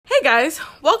guys,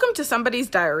 welcome to Somebody's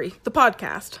Diary, the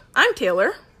podcast. I'm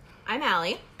Taylor. I'm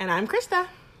Allie. And I'm Krista.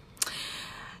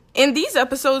 In these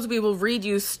episodes, we will read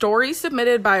you stories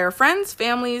submitted by our friends,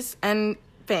 families, and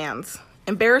fans.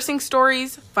 Embarrassing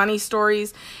stories, funny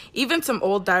stories, even some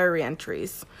old diary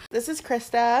entries. This is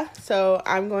Krista, so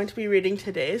I'm going to be reading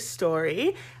today's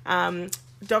story.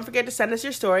 Don't forget to send us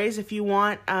your stories. If you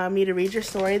want me to read your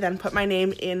story, then put my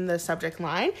name in the subject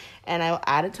line, and I will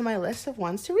add it to my list of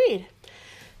ones to read.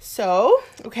 So,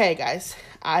 okay, guys,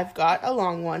 I've got a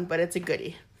long one, but it's a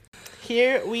goodie.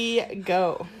 Here we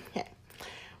go. Okay.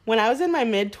 When I was in my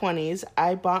mid-20s,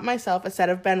 I bought myself a set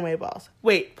of Benway balls.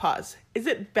 Wait, pause. Is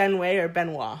it Benway or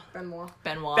Benoit?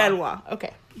 Benoit.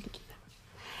 Okay.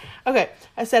 Okay,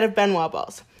 a set of Benoit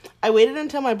balls. I waited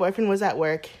until my boyfriend was at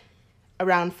work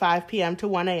around 5 p.m. to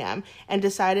 1 a.m. and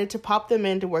decided to pop them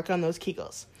in to work on those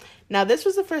Kegels. Now, this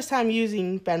was the first time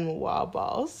using Benoit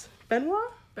balls.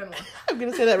 Benoit? I'm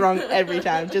going to say that wrong every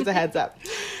time, just a heads up.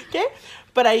 Okay?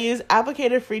 But I use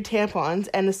applicator-free tampons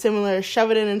and a similar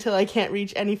shove it in until I can't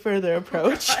reach any further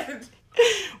approach.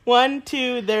 1,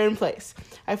 2, they're in place.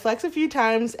 I flex a few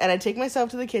times and I take myself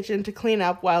to the kitchen to clean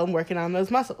up while I'm working on those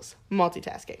muscles.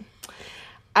 Multitasking.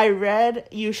 I read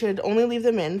you should only leave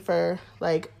them in for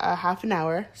like a half an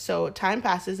hour, so time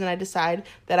passes and I decide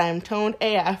that I am toned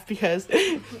AF because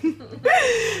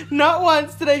not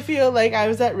once did I feel like I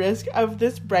was at risk of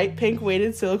this bright pink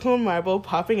weighted silicone marble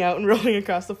popping out and rolling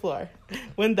across the floor.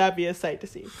 Wouldn't that be a sight to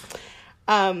see?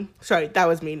 Sorry, that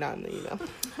was me, not in the email.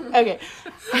 Okay.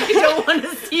 I don't want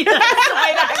to see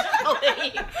that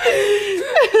side,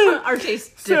 actually. Our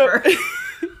tastes differ.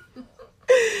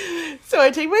 So I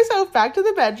take myself back to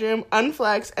the bedroom,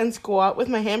 unflex, and squat with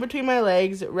my hand between my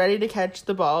legs, ready to catch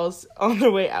the balls on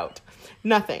their way out.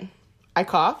 Nothing. I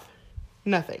cough.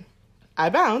 Nothing. I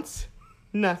bounce.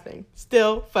 Nothing.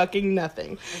 Still fucking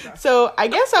nothing. Okay. So I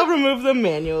guess I'll remove them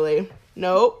manually.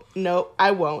 Nope,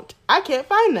 I won't. I can't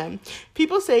find them.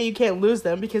 People say you can't lose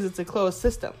them because it's a closed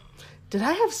system. Did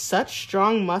I have such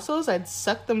strong muscles I'd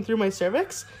suck them through my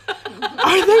cervix?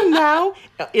 Are they now,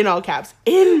 in all caps,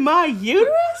 in my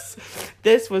uterus?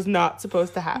 This was not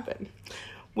supposed to happen.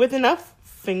 With enough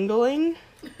finagling?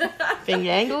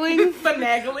 Okay.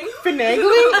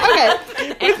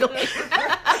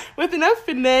 With enough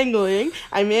finagling,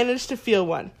 I managed to feel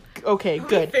one. Okay, How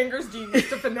good. many fingers do you use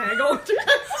to finagle? You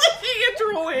get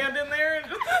your whole hand in there and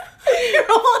just... Your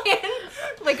whole hand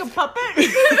like a puppet?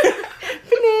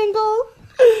 Finagle.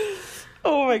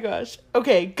 Oh my gosh.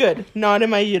 Okay, good. Not in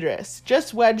my uterus.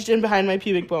 Just wedged in behind my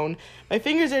pubic bone. My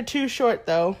fingers are too short,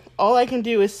 though. All I can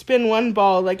do is spin one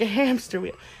ball like a hamster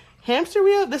wheel. Hamster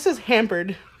wheel? This is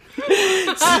hampered. Like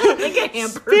a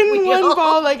hampered Spin wheel. one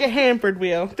ball like a hampered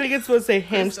wheel. I think it's supposed to say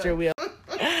hamster wheel.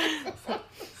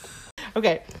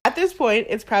 Okay, at this point,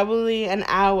 it's probably an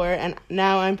hour, and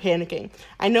now I'm panicking.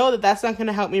 I know that that's not going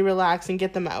to help me relax and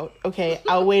get them out. Okay,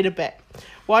 I'll wait a bit.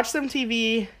 Watch some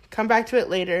TV, come back to it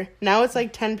later. Now it's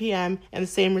like 10 p.m. and the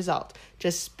same result.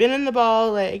 Just spinning the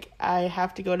ball like I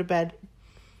have to go to bed.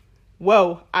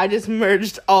 Whoa, I just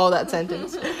merged all that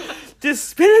sentence. Just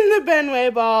spinning the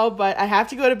Benway ball, but I have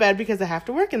to go to bed because I have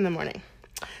to work in the morning.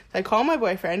 I call my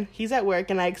boyfriend, he's at work,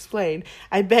 and I explain.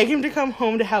 I beg him to come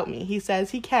home to help me. He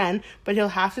says he can, but he'll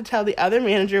have to tell the other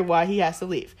manager why he has to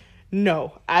leave.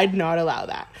 No, I'd not allow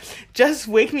that. Just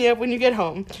wake me up when you get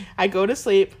home. I go to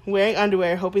sleep, wearing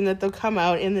underwear, hoping that they'll come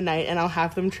out in the night and I'll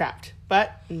have them trapped.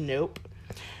 But nope.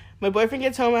 My boyfriend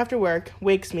gets home after work,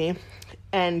 wakes me,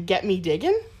 and get me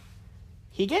digging?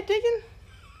 He get digging?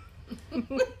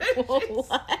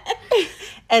 What?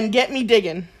 And get me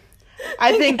digging.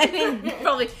 I think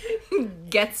probably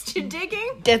gets to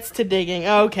digging. Gets to digging.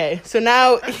 Okay, so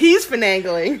now he's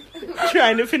finagling,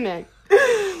 trying to finagle.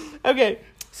 Okay,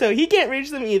 so he can't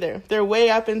reach them either. They're way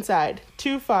up inside,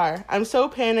 too far. I'm so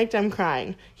panicked, I'm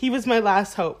crying. He was my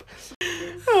last hope.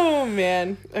 Oh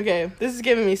man. Okay, this is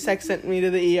giving me sex sent me to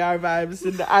the ER vibes,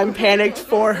 and I'm panicked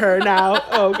for her now.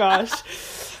 Oh gosh.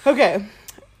 Okay.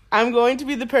 I'm going to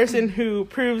be the person who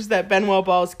proves that Benoit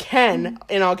balls can,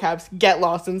 in all caps, get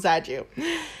lost inside you.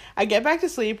 I get back to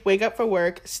sleep, wake up for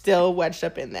work, still wedged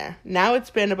up in there. Now it's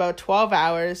been about 12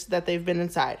 hours that they've been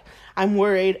inside. I'm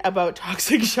worried about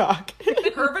toxic shock.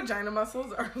 Her vagina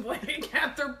muscles are like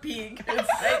at their peak. It's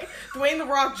like Dwayne The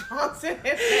Rock Johnson in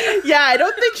there. Yeah, I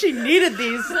don't think she needed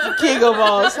these Kegel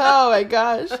balls. Oh my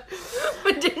gosh.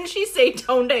 But didn't she say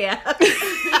toned AF?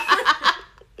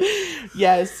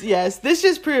 Yes. This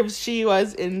just proves she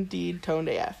was indeed toned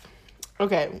AF.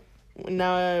 Okay,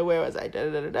 now where was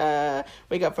I?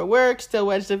 Wake up for work, still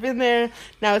wedged up in there.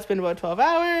 Now it's been about 12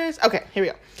 hours. Okay, here we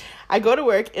go. I go to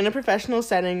work in a professional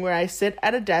setting where I sit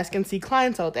at a desk and see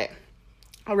clients all day.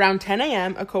 Around 10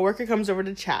 a.m., a coworker comes over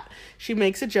to chat. She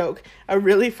makes a joke, a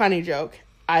really funny joke.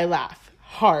 I laugh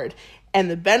hard, and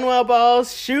the Benoit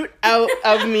balls shoot out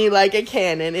of me like a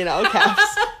cannon in all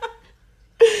caps.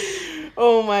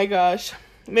 Oh my gosh.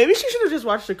 Maybe she should have just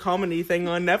watched a comedy thing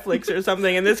on Netflix or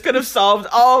something, and this could have solved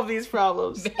all of these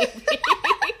problems. Did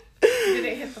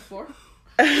it hit the floor?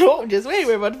 Oh, just wait,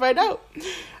 we're about to find out.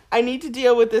 I need to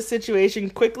deal with this situation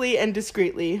quickly and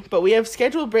discreetly, but we have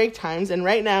scheduled break times, and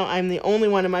right now I'm the only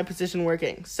one in my position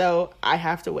working, so I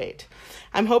have to wait.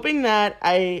 I'm hoping that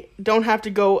I don't have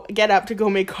to get up to go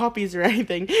make copies or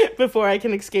anything before I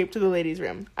can escape to the ladies'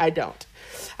 room. I don't.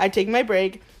 I take my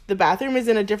break. The bathroom is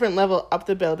in a different level up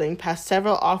the building, past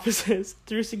several offices,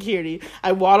 through security.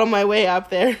 I waddle my way up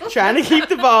there, trying to keep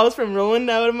the balls from rolling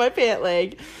out of my pant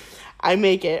leg. I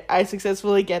make it. I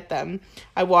successfully get them.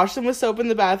 I wash them with soap in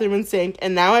the bathroom and sink,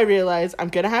 and now I realize I'm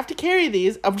going to have to carry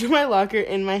these up to my locker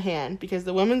in my hand because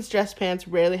the women's dress pants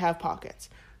rarely have pockets.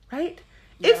 Right?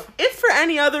 Yeah. If for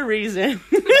any other reason,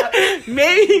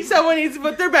 maybe someone needs to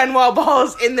put their Benoit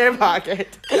balls in their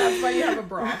pocket. That's why you have a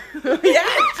bra.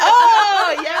 Yes!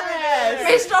 Oh,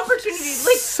 yes! Missed opportunity.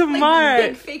 Like, smart.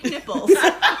 Like big fake nipples.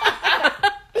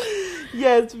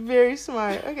 Yeah, it's very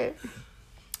smart. Okay.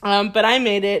 But I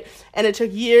made it, and it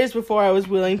took years before I was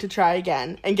willing to try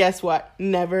again. And guess what?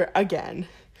 Never again.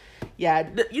 Yeah,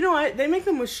 you know what? They make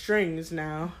them with strings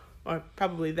now. Or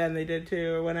probably then they did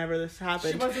too, or whenever this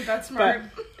happened. She wasn't that smart.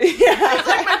 But, yeah. It's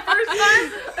like my first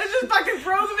time. I just fucking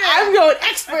froze it. I'm going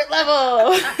expert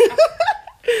level.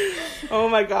 Oh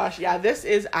my gosh. Yeah, this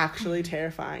is actually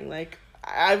terrifying. Like,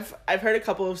 I've heard a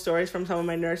couple of stories from some of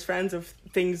my nurse friends of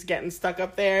things getting stuck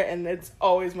up there, and it's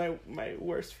always my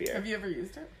worst fear. Have you ever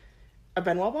used it? A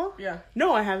Benoit ball? Yeah.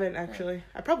 No, I haven't actually.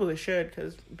 I probably should,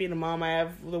 because being a mom, I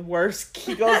have the worst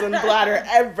Kegels and bladder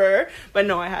ever. But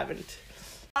no, I haven't.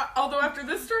 Although after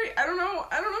this story, I don't know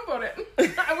about it.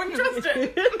 I wouldn't trust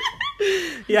it.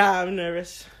 Yeah, I'm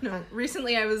nervous. No,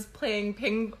 recently I was playing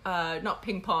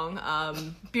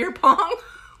beer pong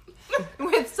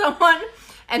with someone,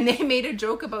 and they made a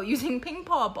joke about using ping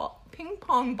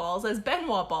pong balls as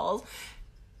Benoit balls,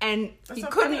 and he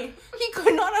could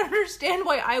not understand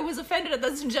why I was offended at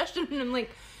that suggestion. And I'm like,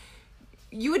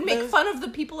 you would make fun of the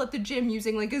people at the gym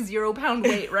using like a 0-pound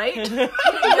weight, right? Like,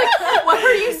 what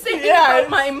are you saying about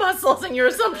my muscles and your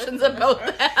assumptions about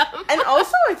them? And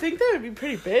also, I think they would be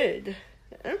pretty big.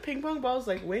 Aren't ping pong balls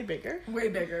like way bigger? Way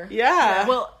bigger. Yeah.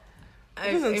 Well,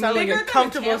 it doesn't sound like a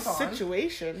comfortable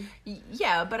situation.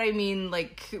 Yeah, but I mean,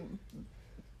 like,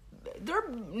 they're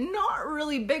not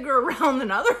really bigger around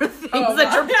than other things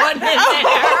that you're putting in there.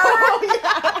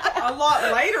 A lot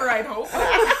lighter, I'd hope.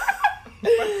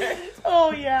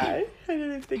 Oh, yeah. I didn't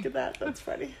even think of that. That's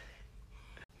funny.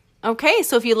 Okay,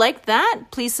 so if you liked that,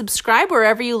 please subscribe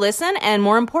wherever you listen. And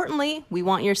more importantly, we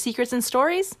want your secrets and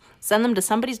stories. Send them to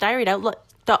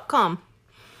somebody'sdiary@outlook.com.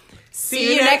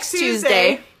 See you next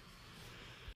Tuesday.